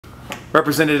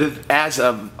Representative, as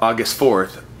of August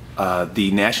 4th,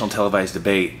 the national televised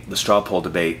debate, the straw poll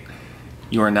debate,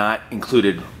 you are not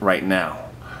included right now.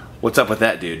 What's up with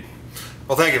that, dude?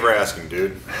 Well, thank you for asking,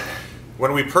 dude.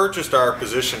 When we purchased our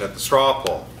position at the straw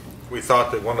poll, we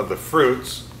thought that one of the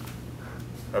fruits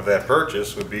of that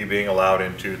purchase would be being allowed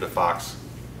into the Fox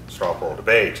straw poll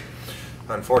debate.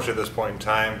 Unfortunately, at this point in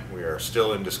time, we are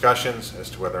still in discussions as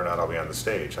to whether or not I'll be on the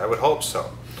stage. I would hope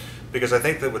so, because I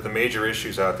think that with the major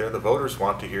issues out there, the voters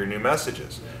want to hear new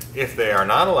messages. If they are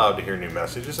not allowed to hear new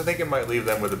messages, I think it might leave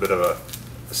them with a bit of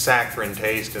a saccharine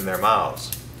taste in their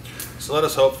mouths. So let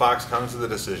us hope Fox comes to the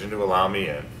decision to allow me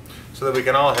in, so that we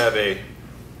can all have a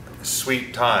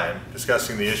sweet time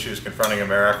discussing the issues confronting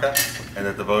America, and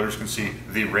that the voters can see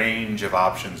the range of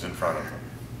options in front of them.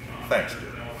 Thanks, dude.